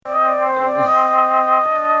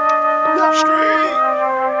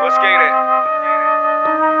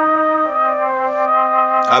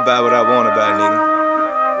buy what I wanna buy, nigga.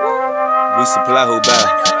 We supply who buy.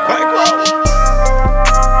 Bankroll.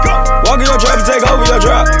 Walk in your trap and take over your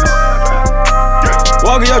drop.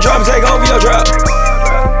 Walk in your trap and take over your drop.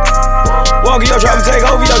 Walk in your trap and take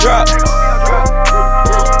over your drop.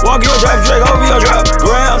 Walk in your trap and take over your drop.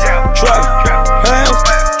 Grams, trap, hams,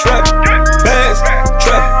 trap, bags,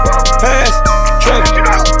 trap, pass, trap.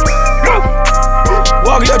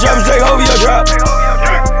 Walk in your trap and take over your drop.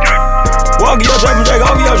 Walk in your trap and take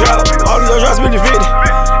over your drop. All of your drops been to 50.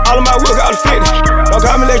 All of my work out of 50. Don't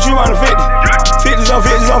call me let you on the 50. 50s on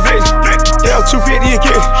 50s on 50. Yeah, 250 a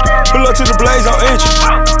kid. Pull up to the blaze on entry.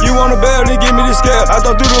 You want a bell, then give me the scale. I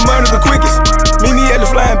thought through the money the quickest. Meet me at the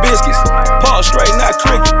Flying Biscuits. Paul straight, not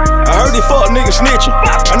cricket. I heard these fuck niggas snitching.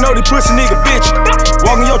 I know they pussy nigga bitchin'.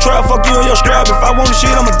 Walk in your trap, fuck you on your strap. If I want the shit,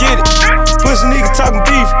 I'ma get it. Pussy nigga talking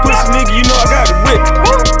beef. Pussy nigga, you know I got it whip.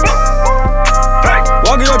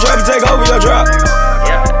 Walk in your trap and take over your drop.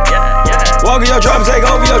 Walk in your trap and take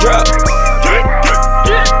over your drop.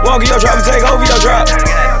 Walk in your trap and take over your drop.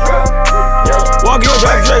 Walk in your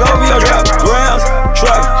trap and take over your drop. Grams,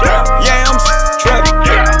 trap, yams, trap,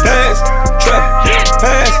 pass, trap,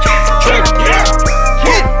 pass, trap.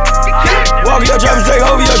 Walk in your trap and take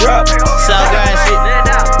over your drop. Southgrind shit.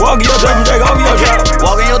 Walk in your trap and take over your drop.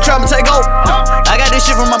 Walk in your trap and take over. I got this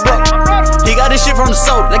shit from my bro. He got this shit from the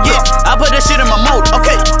soul. Like, yeah, I put that shit in my mold.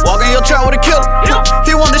 Okay, walk in your trap with a killer.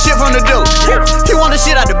 He want the shit from the dealer. He want the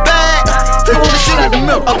shit out the bag. He want the shit out the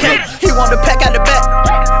milk. Okay, he want the pack out the back.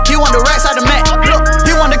 He want the racks out the mat. Look,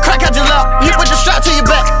 he want the crack out your lap. He put the strap to your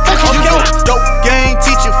back. Okay, dope gang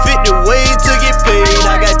teacher fit the way to get paid.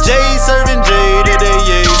 I got J serving J today,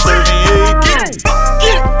 yeah, serving A. Get it.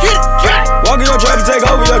 Walk in your trap and take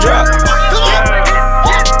over your drop.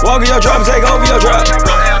 Walk in your trap and take over your drop.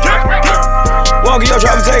 Walk in your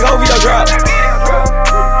trap and take over your drop.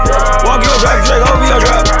 Walk in your trap and take over your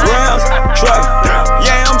drop. Grams, trap,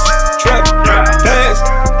 yams, trap, pass,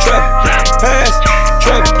 trap, pass,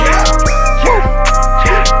 trap.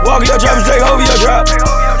 Walk in your trap and take over your drop.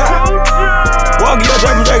 Walk in your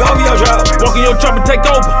trap and take over your drop. Walk in your trap and take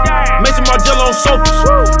over. Mason Margiela on sofas.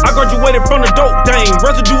 I graduated from the dope dame.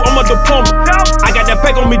 Residue on my diploma. I got that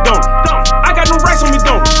pack on me, don't I got them racks on me,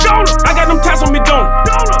 don't I got them tats on me, don't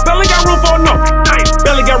Belly got room for another.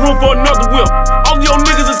 Belly got room for another wheel. All of your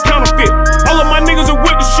niggas is counterfeit. All of my niggas are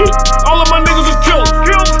with the shit. All of my niggas is killers.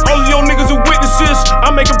 All of your niggas are witnesses.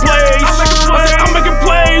 I'm making plays. I'm making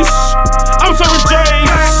plays. I'm serving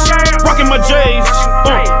J's. Rocking my J's.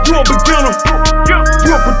 You a beginner.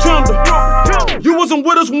 You a pretender. You wasn't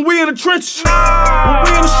with us when we in the trenches. When we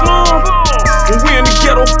in the slum. When we in the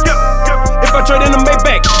ghetto. If I trade in a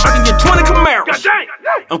Maybach, I can get 20 Camaros.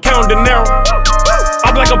 I'm counting dinero.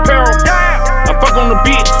 I'm like apparel. I fuck on the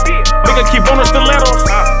beach. Nigga keep on the stilettos.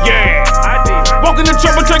 Yeah. Walk in the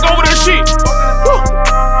trap and take over that shit.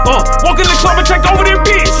 Walk in the club and take over that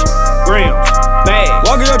bitch. Grams, bags.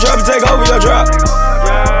 Walk in your trap and take over your drop.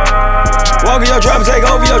 Walk in your trap and take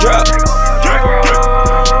over your drop.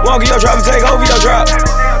 Walk in your trap and take over your drop.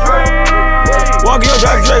 Walk in your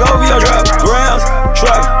trap and take over your drop. Grams,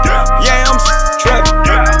 trap,